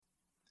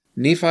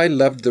Nephi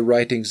loved the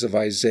writings of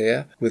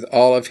Isaiah with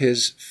all of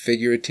his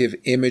figurative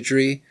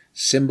imagery,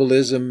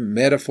 symbolism,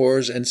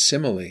 metaphors, and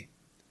simile.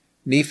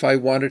 Nephi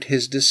wanted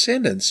his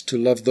descendants to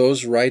love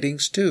those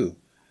writings too.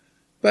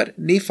 But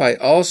Nephi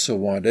also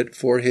wanted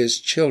for his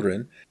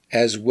children,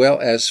 as well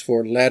as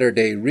for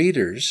latter-day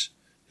readers,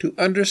 to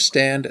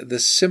understand the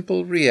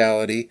simple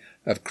reality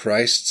of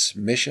Christ's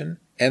mission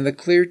and the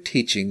clear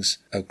teachings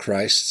of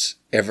Christ's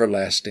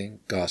everlasting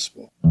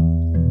gospel.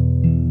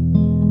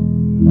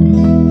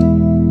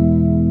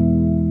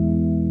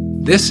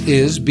 This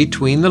is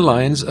Between the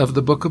Lines of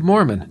the Book of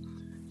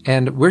Mormon,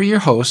 and we're your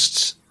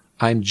hosts.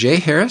 I'm Jay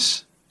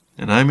Harris.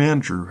 And I'm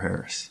Andrew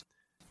Harris.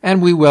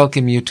 And we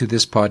welcome you to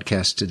this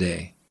podcast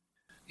today.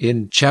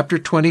 In chapter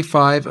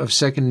 25 of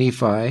 2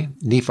 Nephi,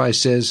 Nephi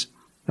says,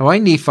 "Now I,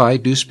 Nephi,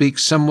 do speak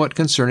somewhat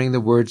concerning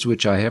the words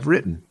which I have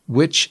written,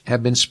 which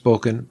have been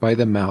spoken by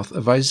the mouth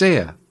of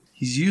Isaiah."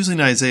 He's using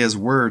Isaiah's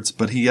words,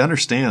 but he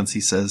understands, he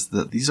says,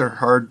 that these are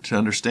hard to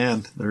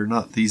understand. They're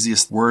not the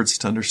easiest words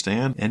to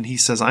understand. And he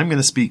says, I'm going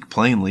to speak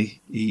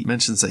plainly. He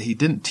mentions that he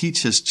didn't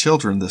teach his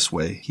children this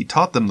way. He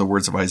taught them the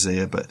words of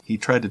Isaiah, but he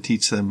tried to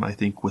teach them, I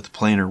think, with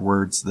plainer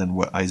words than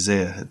what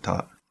Isaiah had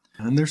taught.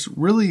 And there's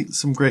really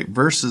some great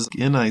verses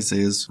in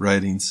Isaiah's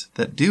writings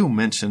that do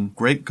mention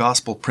great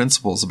gospel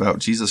principles about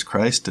Jesus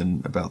Christ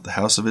and about the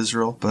house of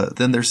Israel. But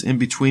then there's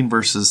in-between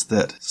verses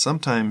that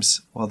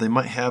sometimes, while they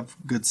might have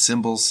good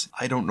symbols,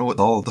 I don't know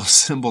what all of those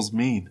symbols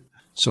mean.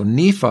 So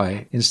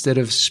Nephi, instead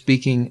of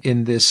speaking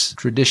in this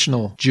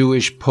traditional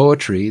Jewish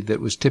poetry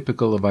that was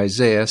typical of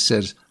Isaiah,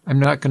 says, I'm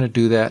not going to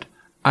do that.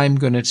 I'm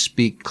going to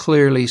speak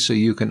clearly so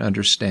you can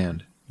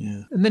understand.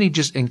 Yeah. And then he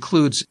just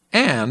includes,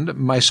 and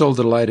my soul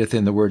delighteth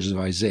in the words of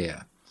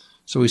Isaiah.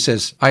 So he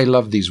says, I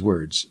love these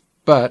words,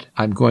 but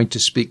I'm going to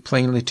speak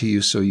plainly to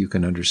you so you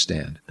can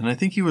understand. And I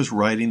think he was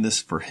writing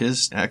this for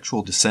his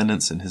actual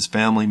descendants and his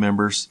family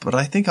members, but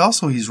I think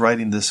also he's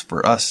writing this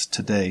for us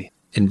today.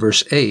 In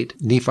verse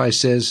 8, Nephi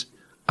says,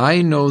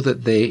 I know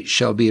that they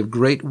shall be of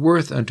great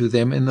worth unto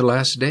them in the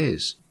last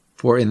days,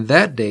 for in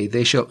that day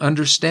they shall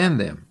understand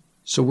them.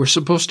 So we're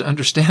supposed to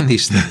understand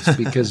these things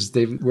because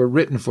they were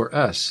written for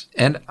us.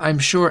 And I'm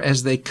sure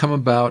as they come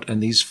about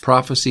and these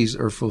prophecies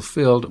are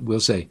fulfilled,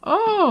 we'll say,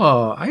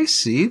 oh, I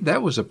see,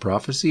 that was a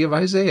prophecy of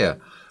Isaiah.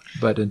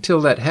 But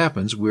until that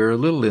happens, we're a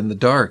little in the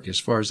dark as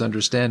far as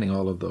understanding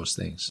all of those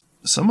things.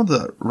 Some of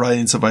the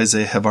writings of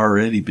Isaiah have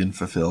already been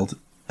fulfilled,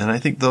 and I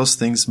think those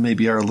things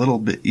maybe are a little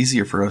bit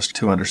easier for us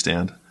to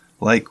understand.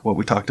 Like what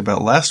we talked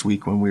about last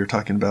week when we were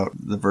talking about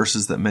the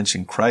verses that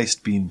mention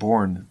Christ being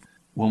born.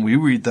 When we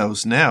read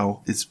those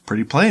now, it's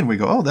pretty plain. We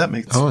go, oh, that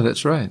makes... Oh,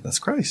 that's right. That's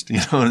Christ,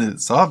 and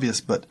it's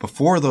obvious. But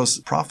before those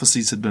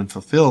prophecies had been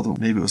fulfilled,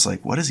 maybe it was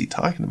like, what is he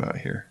talking about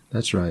here?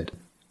 That's right.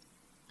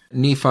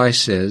 Nephi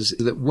says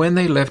that when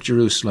they left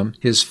Jerusalem,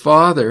 his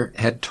father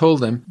had told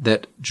them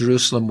that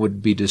Jerusalem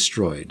would be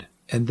destroyed.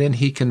 And then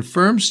he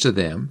confirms to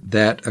them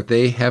that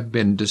they have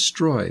been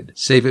destroyed,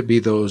 save it be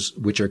those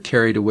which are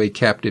carried away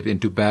captive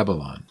into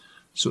Babylon.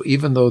 So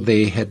even though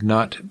they had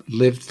not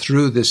lived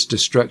through this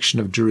destruction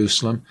of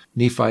Jerusalem,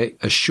 Nephi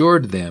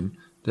assured them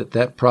that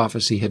that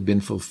prophecy had been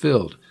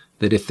fulfilled,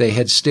 that if they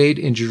had stayed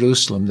in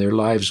Jerusalem, their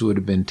lives would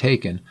have been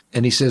taken.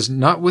 And he says,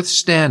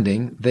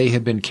 notwithstanding they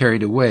have been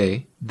carried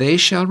away, they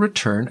shall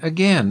return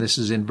again, this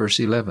is in verse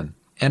 11,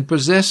 and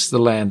possess the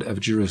land of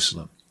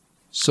Jerusalem.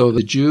 So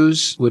the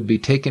Jews would be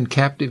taken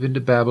captive into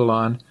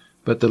Babylon,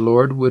 but the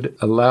Lord would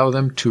allow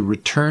them to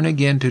return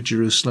again to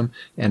Jerusalem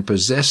and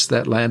possess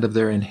that land of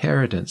their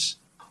inheritance.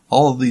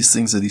 All of these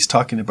things that he's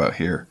talking about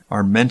here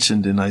are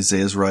mentioned in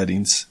Isaiah's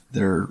writings.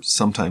 They're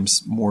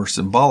sometimes more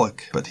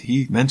symbolic, but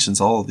he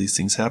mentions all of these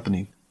things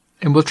happening.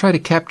 And we'll try to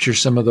capture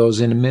some of those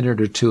in a minute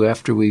or two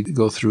after we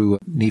go through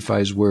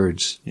Nephi's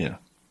words. Yeah.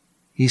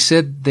 He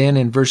said then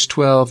in verse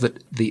 12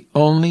 that the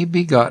only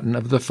begotten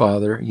of the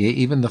Father, yea,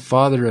 even the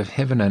Father of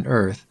heaven and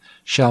earth,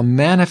 shall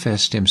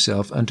manifest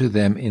himself unto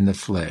them in the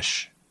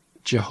flesh.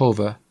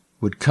 Jehovah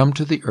would come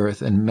to the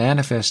earth and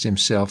manifest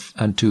himself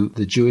unto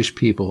the Jewish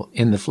people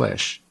in the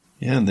flesh.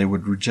 Yeah, and they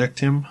would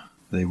reject him.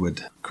 They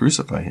would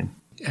crucify him.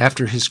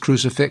 After his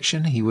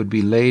crucifixion, he would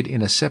be laid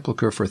in a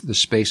sepulchre for the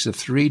space of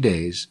 3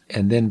 days,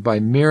 and then by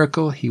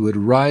miracle he would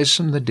rise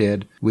from the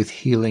dead with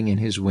healing in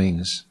his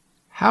wings.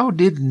 How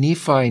did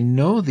Nephi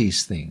know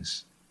these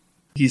things?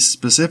 He's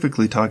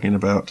specifically talking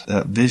about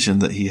that vision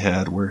that he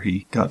had where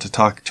he got to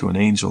talk to an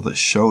angel that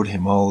showed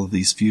him all of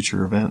these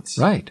future events.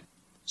 Right.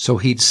 So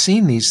he'd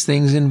seen these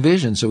things in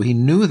vision, so he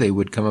knew they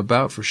would come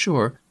about for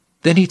sure.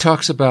 Then he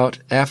talks about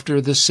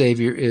after the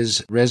Savior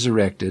is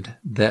resurrected,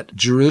 that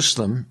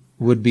Jerusalem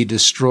would be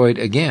destroyed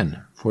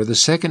again for the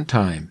second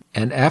time.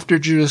 And after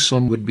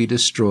Jerusalem would be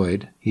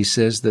destroyed, he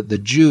says that the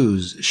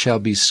Jews shall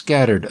be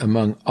scattered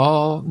among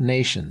all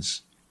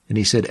nations. And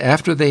he said,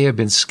 after they have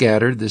been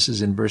scattered, this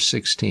is in verse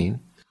 16,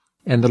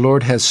 and the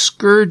Lord has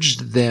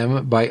scourged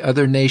them by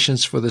other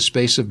nations for the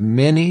space of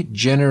many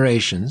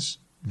generations,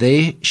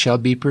 they shall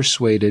be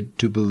persuaded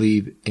to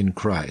believe in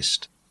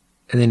Christ.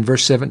 And then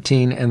verse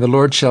 17, and the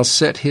Lord shall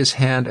set his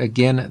hand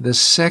again the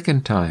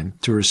second time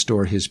to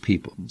restore his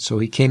people. So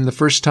he came the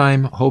first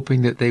time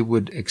hoping that they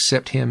would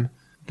accept him.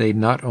 They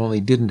not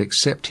only didn't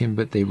accept him,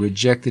 but they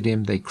rejected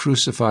him. They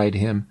crucified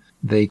him.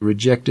 They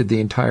rejected the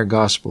entire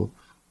gospel.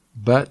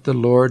 But the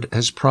Lord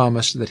has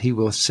promised that he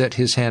will set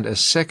his hand a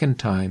second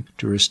time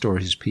to restore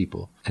his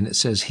people. And it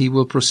says he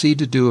will proceed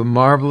to do a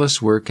marvelous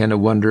work and a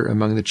wonder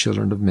among the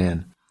children of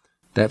men.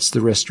 That's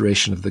the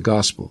restoration of the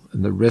gospel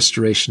and the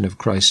restoration of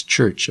Christ's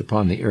church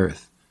upon the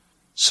earth.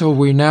 So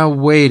we're now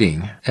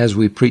waiting, as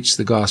we preach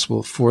the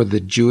gospel, for the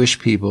Jewish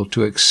people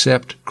to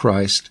accept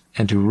Christ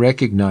and to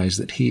recognize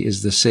that he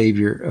is the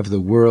Savior of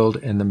the world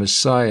and the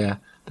Messiah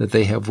that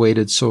they have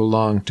waited so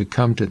long to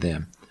come to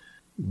them.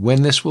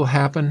 When this will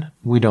happen,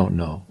 we don't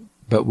know.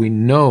 But we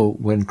know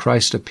when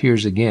Christ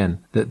appears again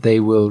that they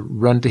will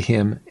run to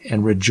him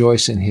and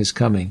rejoice in his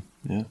coming.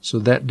 Yeah. So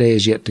that day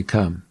is yet to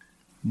come.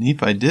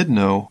 Nephi did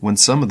know when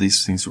some of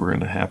these things were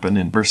going to happen.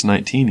 In verse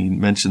 19, he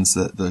mentions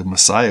that the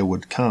Messiah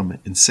would come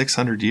in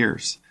 600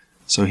 years.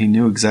 So he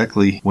knew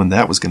exactly when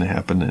that was going to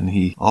happen, and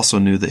he also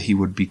knew that he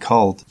would be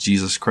called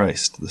Jesus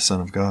Christ, the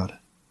Son of God.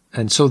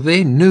 And so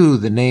they knew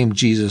the name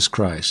Jesus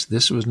Christ.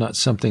 This was not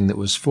something that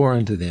was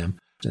foreign to them.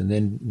 And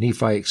then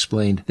Nephi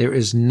explained, there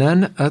is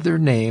none other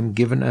name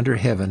given under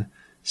heaven,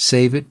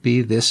 save it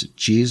be this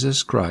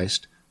Jesus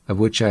Christ, of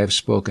which I have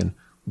spoken,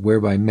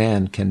 whereby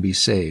man can be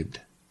saved.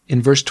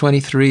 In verse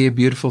 23, a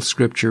beautiful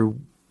scripture,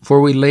 for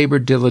we labor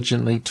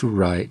diligently to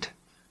write,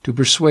 to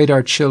persuade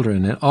our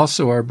children and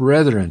also our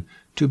brethren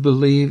to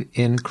believe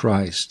in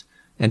Christ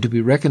and to be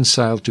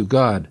reconciled to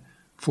God,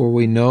 for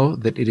we know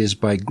that it is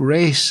by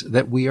grace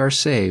that we are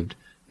saved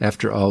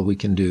after all we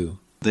can do.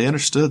 They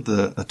understood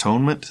the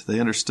atonement. They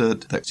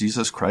understood that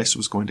Jesus Christ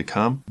was going to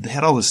come. They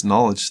had all this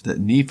knowledge that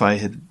Nephi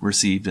had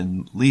received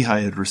and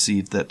Lehi had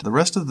received that the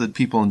rest of the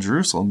people in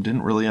Jerusalem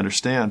didn't really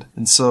understand.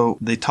 And so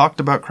they talked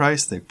about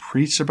Christ, they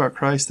preached about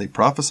Christ, they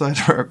prophesied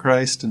about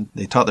Christ, and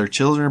they taught their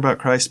children about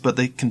Christ, but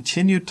they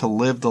continued to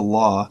live the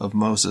law of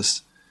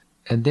Moses.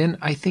 And then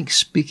I think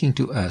speaking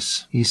to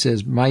us, he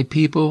says, my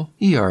people,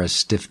 ye are a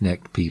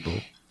stiff-necked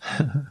people.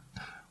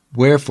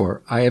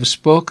 Wherefore I have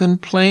spoken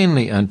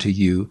plainly unto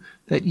you,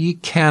 that ye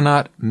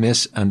cannot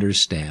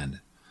misunderstand.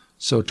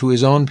 So to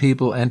his own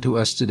people and to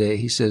us today,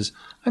 he says,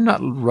 I'm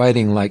not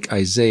writing like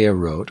Isaiah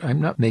wrote.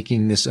 I'm not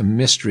making this a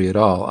mystery at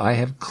all. I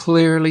have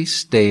clearly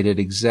stated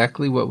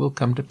exactly what will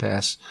come to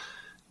pass.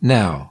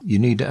 Now, you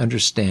need to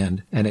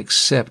understand and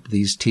accept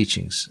these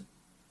teachings.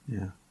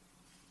 Yeah.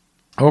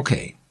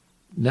 Okay.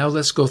 Now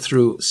let's go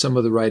through some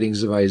of the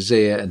writings of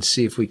Isaiah and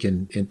see if we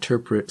can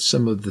interpret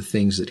some of the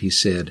things that he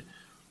said.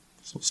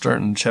 So we'll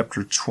start in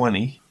chapter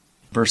 20.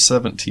 Verse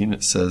 17,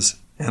 it says,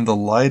 and the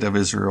light of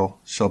Israel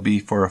shall be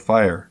for a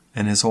fire,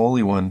 and his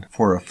Holy One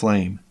for a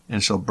flame,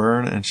 and shall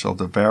burn and shall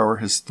devour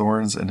his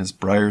thorns and his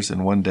briars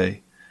in one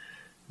day.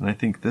 And I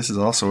think this is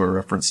also a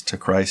reference to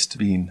Christ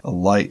being a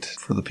light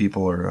for the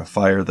people, or a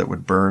fire that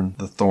would burn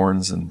the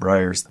thorns and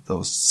briars,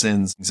 those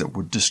sins that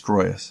would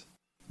destroy us.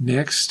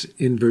 Next,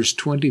 in verse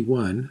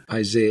 21,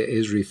 Isaiah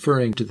is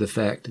referring to the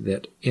fact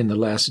that in the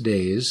last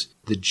days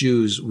the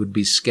Jews would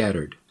be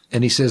scattered.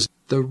 And he says,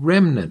 the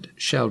remnant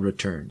shall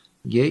return.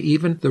 Yea,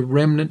 even the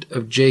remnant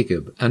of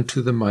Jacob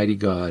unto the mighty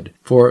God.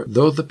 For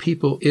though the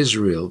people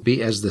Israel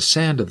be as the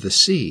sand of the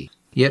sea,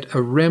 yet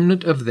a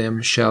remnant of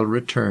them shall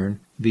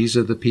return. These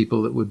are the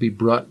people that would be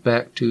brought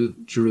back to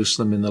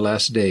Jerusalem in the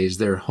last days.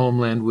 Their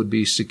homeland would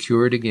be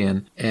secured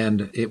again,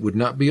 and it would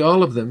not be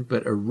all of them,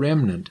 but a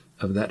remnant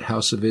of that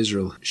house of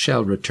Israel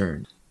shall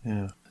return.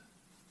 Yeah.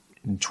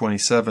 In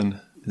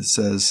 27, it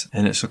says,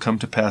 and it shall come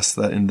to pass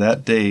that in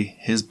that day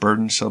his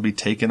burden shall be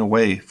taken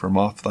away from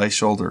off thy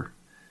shoulder,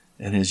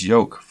 and his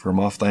yoke from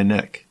off thy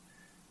neck,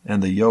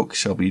 and the yoke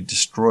shall be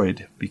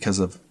destroyed because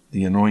of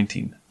the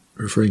anointing.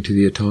 Referring to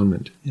the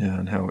atonement. Yeah,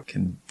 and how it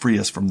can free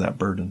us from that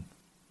burden.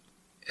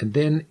 And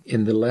then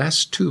in the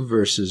last two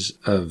verses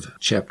of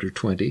chapter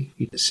 20,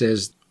 it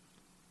says,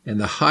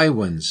 and the high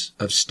ones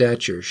of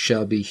stature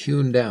shall be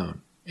hewn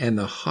down, and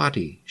the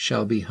haughty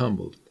shall be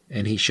humbled,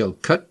 and he shall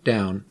cut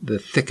down the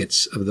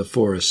thickets of the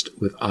forest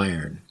with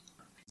iron.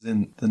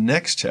 In the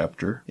next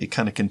chapter, it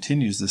kind of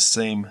continues this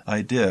same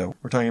idea.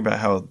 We're talking about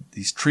how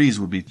these trees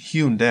would be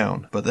hewn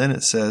down, but then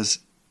it says,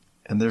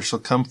 and there shall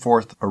come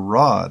forth a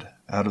rod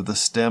out of the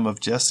stem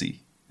of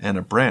Jesse, and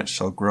a branch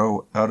shall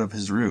grow out of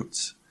his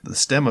roots. The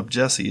stem of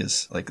Jesse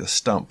is like a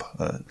stump,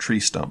 a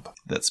tree stump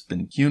that's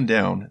been hewn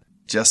down.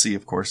 Jesse,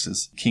 of course,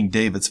 is King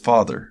David's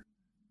father.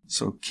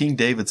 So King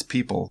David's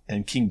people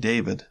and King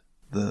David,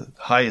 the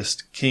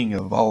highest king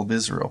of all of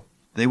Israel,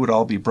 they would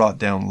all be brought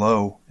down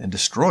low and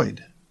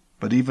destroyed.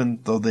 But even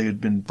though they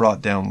had been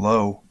brought down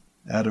low,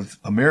 out of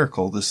a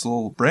miracle, this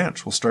little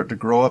branch will start to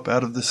grow up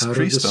out of this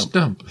tree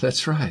stump.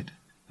 That's right.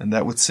 And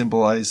that would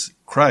symbolize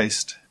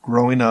Christ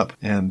growing up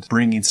and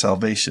bringing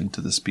salvation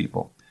to this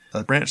people.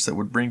 A branch that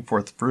would bring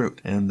forth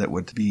fruit and that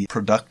would be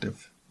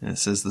productive. And it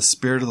says, the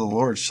Spirit of the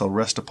Lord shall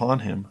rest upon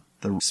him,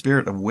 the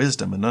Spirit of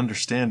wisdom and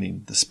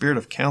understanding, the Spirit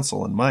of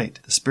counsel and might,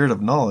 the Spirit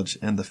of knowledge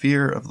and the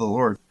fear of the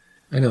Lord.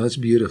 I know, that's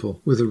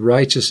beautiful. With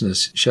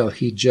righteousness shall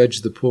he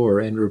judge the poor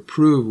and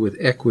reprove with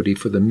equity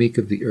for the meek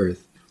of the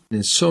earth.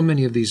 In so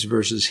many of these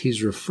verses,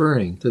 he's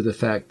referring to the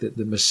fact that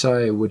the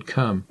Messiah would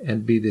come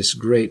and be this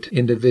great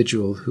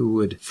individual who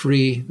would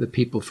free the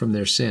people from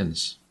their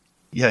sins.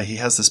 Yeah, he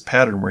has this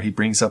pattern where he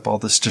brings up all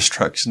this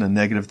destruction and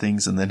negative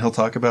things, and then he'll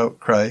talk about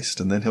Christ,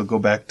 and then he'll go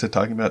back to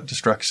talking about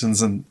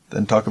destructions and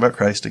then talk about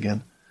Christ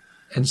again.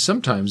 And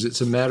sometimes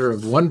it's a matter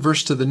of one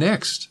verse to the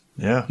next.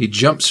 Yeah. He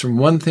jumps from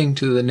one thing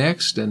to the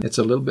next, and it's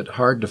a little bit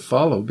hard to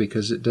follow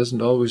because it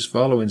doesn't always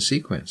follow in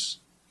sequence.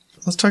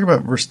 Let's talk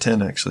about verse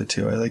 10 actually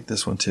too. I like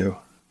this one too.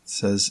 It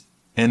says,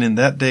 "And in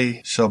that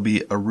day shall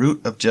be a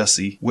root of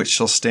Jesse, which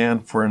shall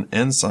stand for an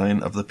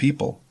ensign of the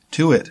people.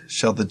 To it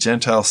shall the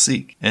Gentiles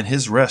seek, and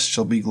his rest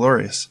shall be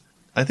glorious."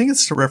 I think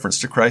it's a reference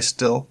to Christ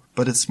still,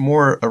 but it's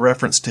more a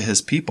reference to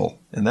his people.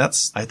 And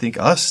that's, I think,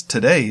 us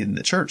today in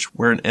the church.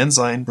 We're an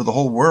ensign for the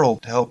whole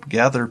world to help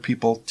gather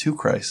people to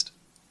Christ.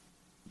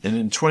 And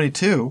in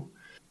 22,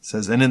 it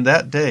says, "And in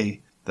that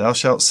day thou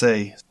shalt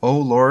say, O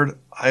Lord,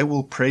 I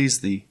will praise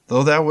thee.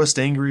 Though thou wast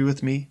angry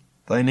with me,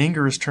 thine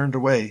anger is turned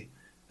away,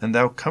 and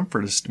thou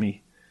comfortest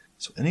me."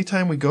 So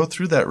anytime we go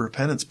through that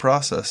repentance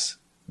process,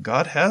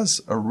 God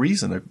has a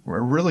reason, a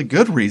really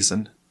good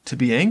reason, to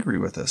be angry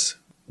with us.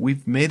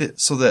 We've made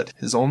it so that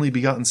his only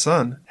begotten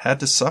Son had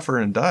to suffer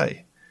and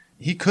die.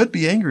 He could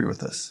be angry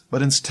with us,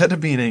 but instead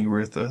of being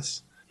angry with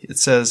us, it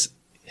says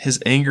his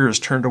anger is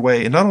turned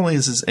away. And not only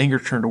is his anger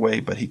turned away,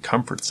 but he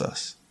comforts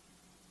us.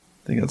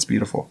 I think that's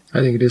beautiful.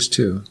 I think it is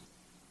too.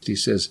 He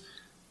says,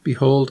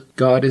 "Behold,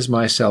 God is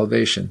my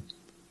salvation.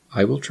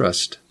 I will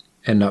trust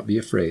and not be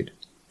afraid.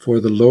 For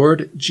the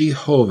Lord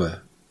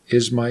Jehovah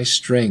is my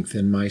strength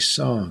and my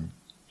song.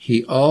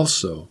 He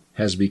also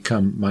has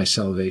become my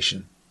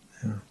salvation."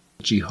 Yeah.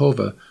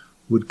 Jehovah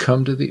would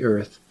come to the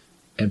earth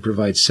and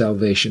provide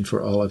salvation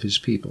for all of his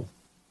people.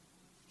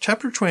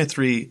 Chapter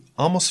 23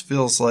 almost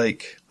feels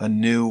like a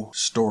new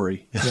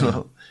story.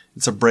 Yeah.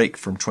 It's a break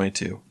from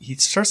 22. He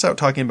starts out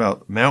talking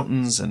about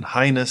mountains and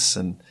highness,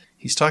 and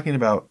he's talking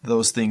about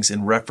those things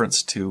in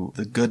reference to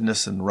the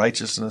goodness and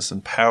righteousness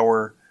and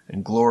power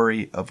and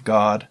glory of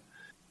God.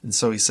 And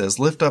so he says,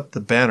 "Lift up the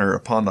banner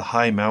upon the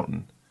high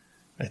mountain."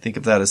 I think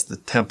of that as the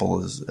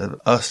temple, as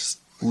us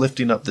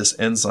lifting up this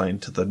ensign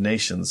to the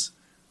nations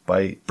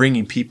by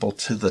bringing people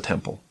to the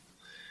temple.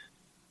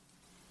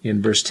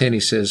 In verse 10 he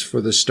says,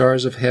 "For the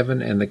stars of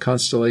heaven and the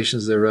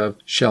constellations thereof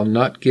shall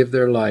not give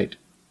their light.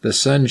 The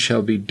sun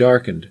shall be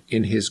darkened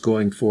in his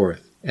going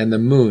forth, and the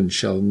moon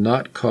shall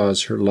not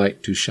cause her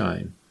light to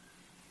shine."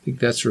 I think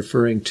that's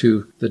referring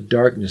to the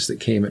darkness that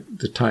came at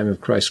the time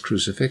of Christ's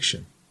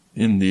crucifixion.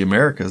 In the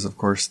Americas, of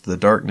course, the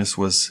darkness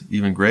was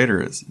even greater.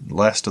 It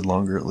lasted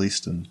longer, at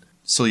least. And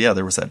so, yeah,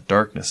 there was that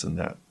darkness in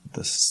that.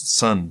 The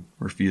sun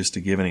refused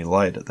to give any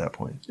light at that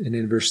point. And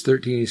in verse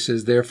 13 he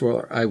says,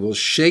 "Therefore I will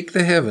shake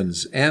the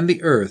heavens, and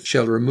the earth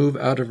shall remove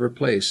out of her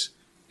place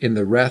in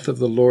the wrath of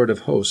the Lord of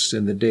hosts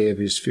in the day of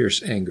his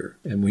fierce anger."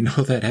 And we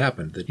know that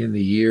happened, that in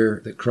the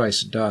year that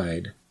Christ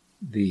died,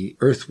 the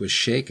earth was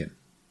shaken.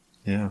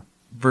 Yeah.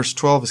 Verse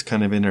 12 is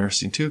kind of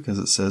interesting, too, because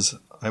it says,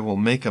 "I will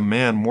make a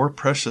man more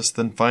precious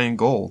than fine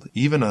gold,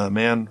 even a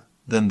man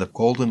than the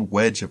golden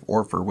wedge of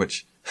Ophir,"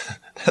 which,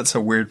 that's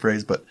a weird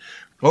phrase, but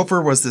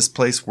Ophir was this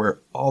place where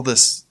all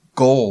this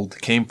gold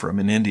came from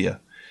in India.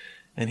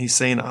 And he's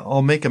saying,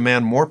 "I'll make a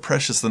man more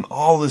precious than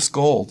all this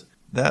gold."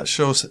 That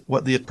shows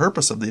what the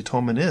purpose of the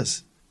atonement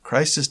is.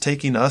 Christ is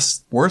taking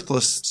us,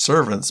 worthless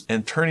servants,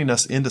 and turning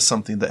us into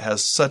something that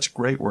has such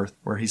great worth,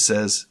 where he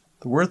says,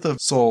 the worth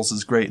of souls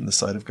is great in the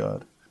sight of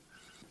God.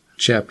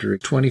 Chapter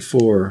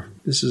 24.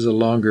 This is a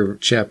longer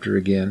chapter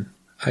again.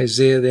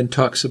 Isaiah then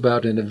talks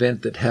about an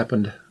event that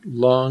happened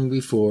long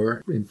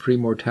before in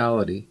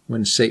premortality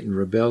when Satan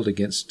rebelled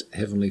against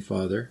Heavenly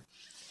Father.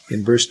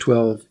 In verse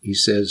 12 he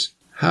says,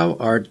 "How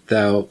art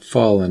thou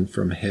fallen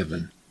from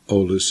heaven, O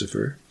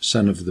Lucifer,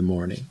 son of the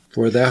morning?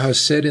 For thou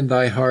hast said in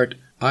thy heart,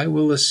 I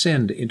will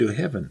ascend into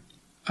heaven.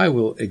 I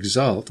will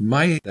exalt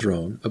my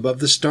throne above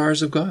the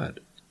stars of God.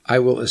 I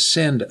will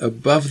ascend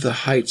above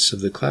the heights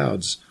of the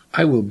clouds.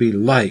 I will be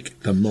like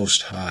the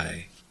Most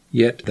High.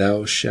 Yet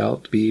thou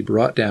shalt be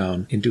brought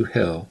down into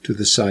hell to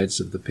the sides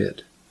of the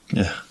pit."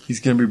 Yeah,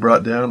 he's going to be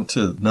brought down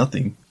to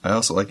nothing. I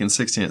also like in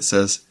 16 it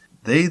says,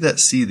 "They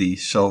that see thee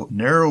shall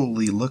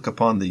narrowly look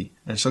upon thee,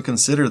 and shall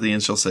consider thee,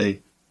 and shall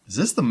say, Is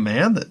this the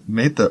man that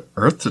made the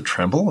earth to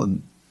tremble,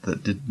 and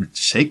that did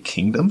shake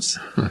kingdoms?"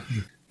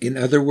 In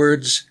other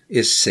words,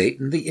 is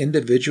Satan the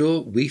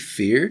individual we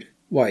feared?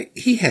 Why,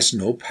 he has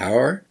no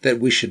power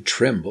that we should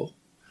tremble.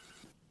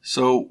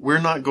 So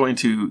we're not going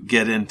to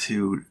get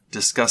into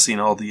discussing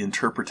all the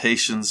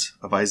interpretations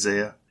of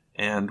Isaiah,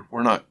 and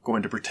we're not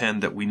going to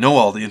pretend that we know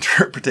all the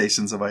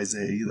interpretations of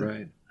Isaiah either.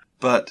 Right.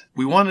 But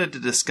we wanted to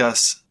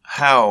discuss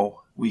how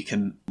we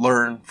can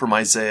learn from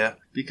Isaiah,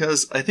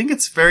 because I think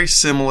it's very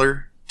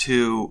similar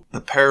to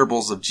the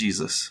parables of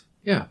Jesus.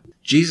 Yeah.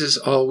 Jesus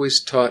always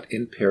taught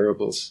in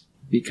parables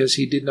because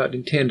he did not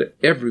intend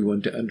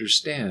everyone to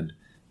understand.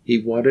 He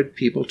wanted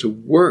people to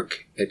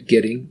work at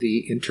getting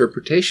the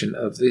interpretation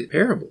of the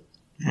parable.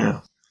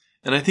 Yeah.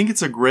 And I think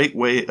it's a great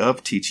way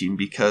of teaching,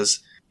 because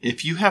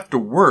if you have to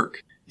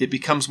work, it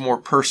becomes more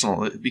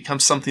personal. It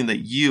becomes something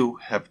that you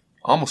have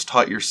almost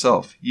taught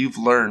yourself. You've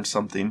learned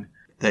something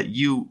that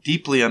you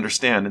deeply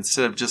understand,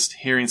 instead of just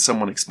hearing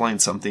someone explain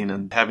something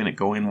and having it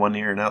go in one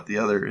ear and out the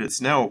other. It's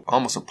now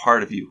almost a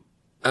part of you.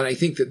 And I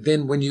think that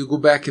then when you go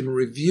back and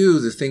review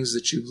the things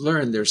that you've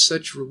learned, there's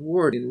such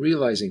reward in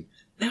realizing,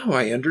 now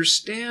I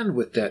understand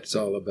what that's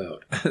all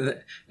about.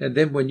 And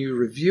then when you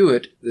review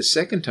it the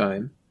second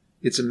time,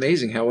 it's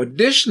amazing how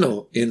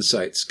additional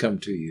insights come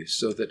to you,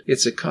 so that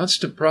it's a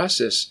constant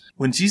process.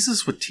 When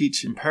Jesus would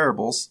teach in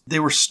parables, they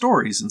were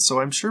stories. And so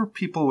I'm sure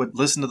people would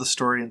listen to the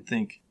story and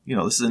think,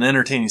 this is an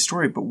entertaining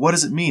story, but what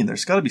does it mean?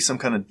 There's got to be some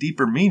kind of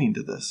deeper meaning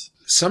to this.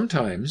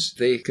 Sometimes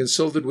they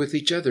consulted with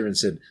each other and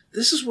said,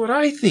 this is what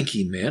I think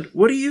he meant.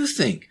 What do you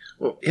think?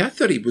 Well, I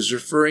thought he was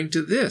referring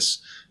to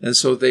this. And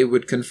so they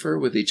would confer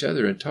with each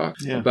other and talk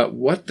about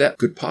what that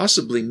could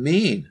possibly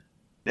mean.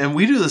 And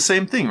we do the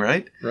same thing,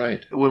 right?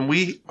 Right. When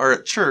we are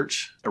at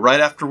church, right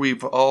after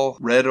we've all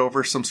read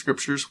over some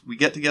scriptures, we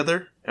get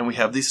together and we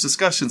have these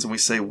discussions and we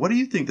say, what do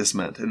you think this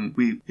meant? And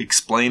we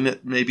explain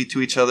it maybe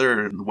to each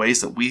other in the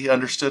ways that we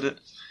understood it.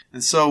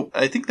 And so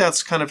I think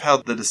that's kind of how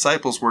the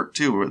disciples worked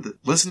too. They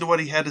listened to what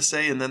he had to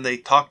say and then they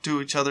talked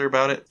to each other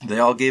about it. They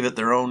all gave it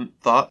their own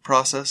thought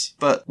process.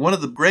 But one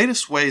of the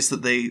greatest ways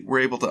that they were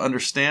able to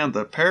understand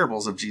the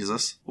parables of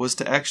Jesus was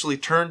to actually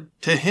turn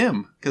to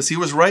him, because he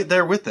was right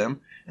there with them.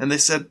 And they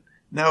said,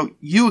 now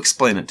you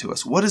explain it to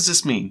us. What does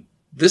this mean?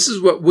 This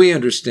is what we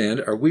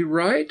understand. Are we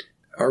right?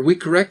 Are we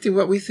correcting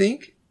what we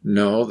think?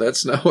 No,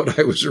 that's not what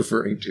I was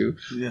referring to.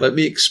 Yeah. Let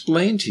me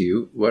explain to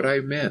you what I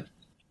meant.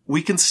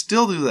 We can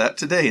still do that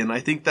today, and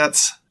I think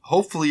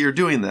hopefully you're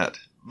doing that.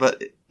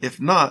 But if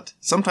not,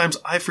 sometimes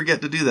I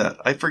forget to do that.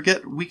 I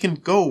forget we can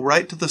go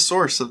right to the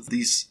source of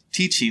these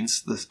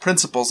teachings, the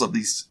principles of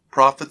these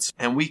prophets,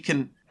 and we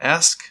can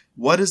ask,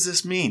 what does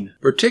this mean?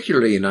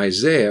 Particularly in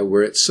Isaiah,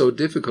 where it's so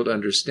difficult to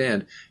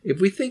understand. If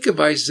we think of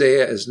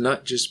Isaiah as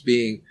not just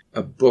being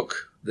a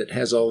book that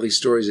has all these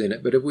stories in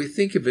it, but if we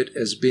think of it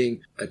as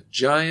being a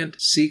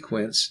giant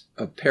sequence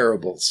of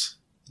parables.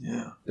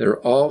 Yeah. There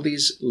are all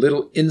these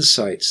little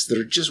insights that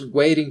are just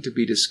waiting to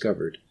be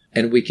discovered.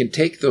 And we can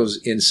take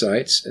those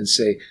insights and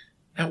say,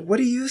 now what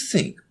do you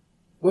think?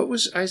 What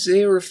was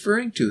Isaiah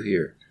referring to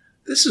here?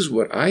 This is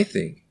what I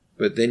think.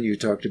 But then you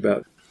talked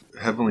about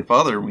Heavenly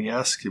Father, and we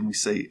ask him, we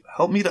say,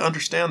 help me to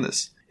understand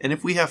this. And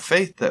if we have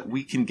faith that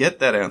we can get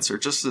that answer,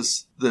 just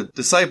as the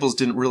disciples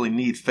didn't really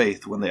need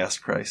faith when they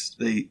asked Christ.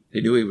 They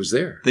knew he was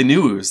there. They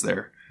knew he was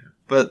there.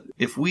 But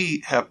if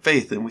we have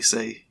faith and we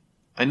say,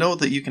 I know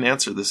that you can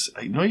answer this.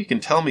 I know you can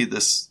tell me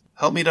this.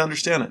 Help me to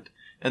understand it.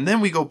 And then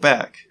we go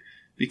back.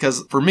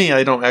 Because for me,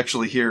 I don't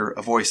actually hear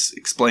a voice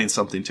explain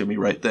something to me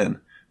right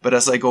then. But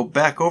as I go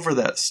back over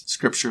that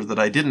scripture that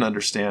I didn't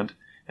understand,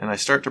 and I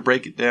start to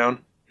break it down,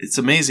 it's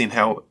amazing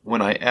how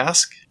when I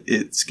ask,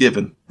 it's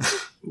given.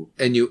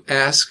 And you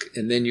ask,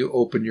 and then you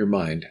open your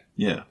mind.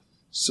 Yeah.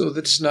 So that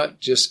it's not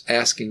just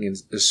asking and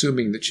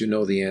assuming that you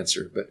know the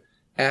answer, but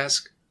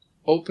ask,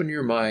 open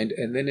your mind,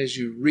 and then as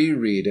you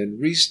reread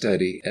and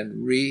restudy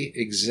and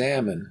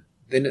re-examine,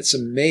 then it's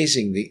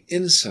amazing the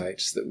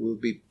insights that will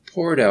be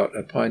poured out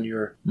upon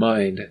your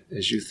mind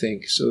as you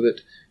think, so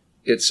that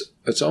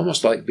it's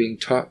almost like being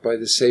taught by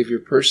the Savior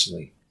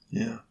personally.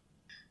 Yeah.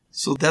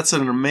 So that's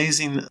an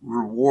amazing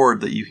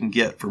reward that you can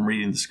get from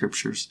reading the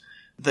scriptures.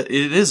 That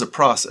it is a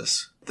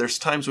process. There's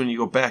times when you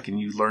go back and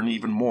you learn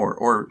even more.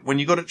 Or when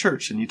you go to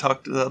church and you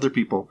talk to other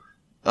people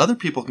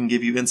can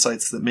give you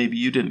insights that maybe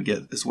you didn't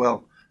get as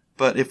well.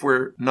 But if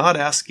we're not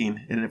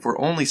asking, and if we're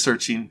only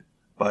searching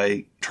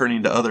by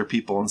turning to other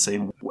people and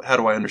saying, how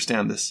do I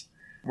understand this?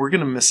 We're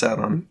going to miss out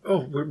on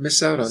we'll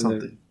miss out on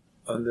something.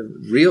 On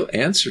the real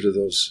answer to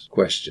those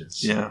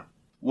questions. Yeah.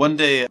 One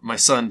day, my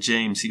son,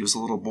 James, he was a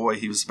little boy.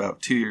 He was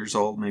about 2 years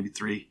old, maybe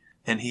 3.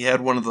 And he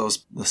had one of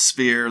those, the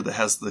sphere that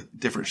has the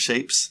different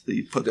shapes that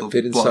you put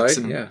the blocks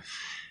in. Yeah.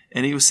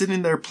 And he was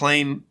sitting there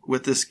playing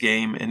with this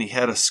game, and he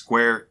had a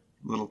square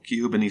little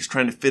cube, and he's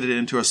trying to fit it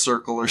into a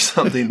circle or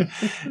something.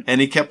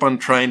 And he kept on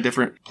trying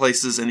different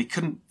places, and he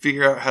couldn't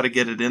figure out how to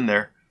get it in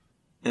there.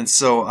 And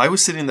so I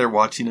was sitting there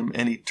watching him,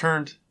 and he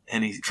turned,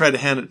 and he tried to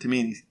hand it to me,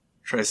 and he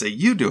tried to say,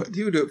 you do it.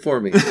 You do it for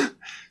me.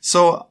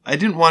 So I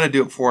didn't want to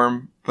do it for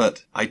him,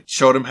 but I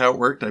showed him how it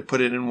worked. I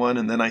put it in one,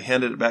 and then I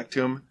handed it back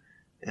to him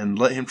and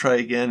let him try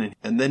again.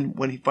 And then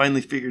when he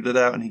finally figured it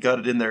out and he got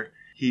it in there,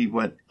 he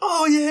went,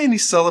 oh, yeah, and he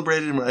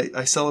celebrated him.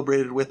 I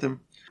celebrated with him.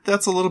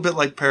 That's a little bit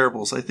like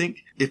parables. I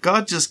think if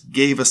God just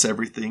gave us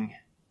everything,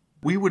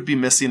 we would be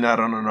missing out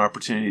on an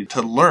opportunity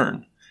to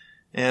learn.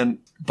 And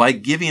by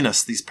giving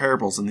us these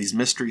parables and these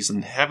mysteries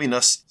and having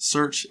us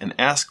search and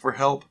ask for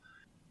help,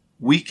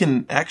 we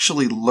can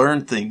actually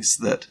learn things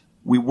that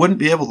we wouldn't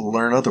be able to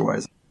learn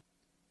otherwise.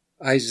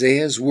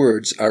 Isaiah's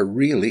words are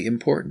really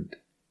important.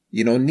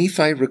 You know,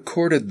 Nephi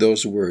recorded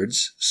those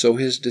words so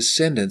his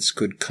descendants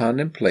could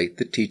contemplate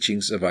the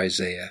teachings of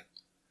Isaiah.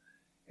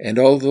 And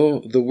although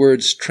the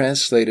words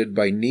translated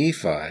by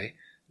Nephi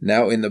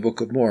now in the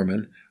Book of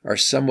Mormon, are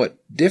somewhat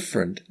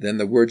different than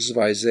the words of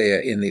Isaiah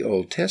in the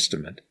Old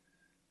Testament,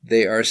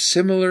 they are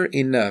similar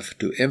enough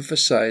to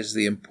emphasize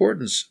the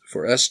importance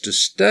for us to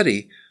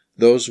study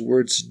those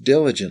words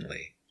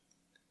diligently.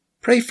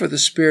 Pray for the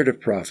spirit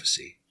of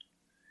prophecy.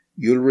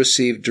 You'll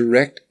receive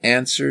direct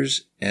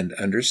answers and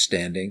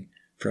understanding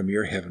from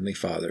your Heavenly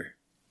Father.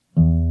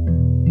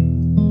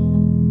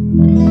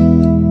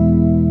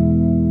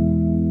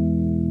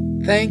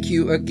 Thank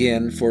you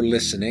again for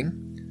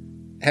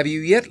listening. Have you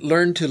yet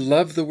learned to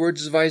love the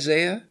words of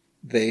Isaiah?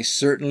 They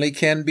certainly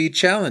can be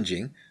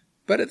challenging,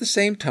 but at the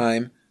same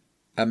time,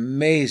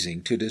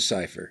 amazing to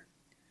decipher.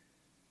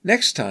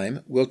 Next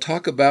time, we'll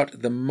talk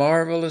about the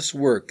marvelous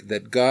work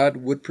that God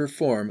would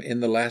perform in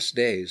the last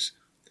days,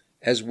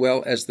 as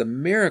well as the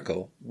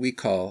miracle we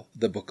call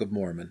the Book of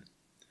Mormon.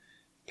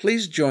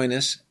 Please join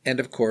us and,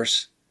 of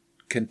course,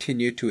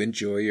 continue to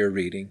enjoy your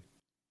reading.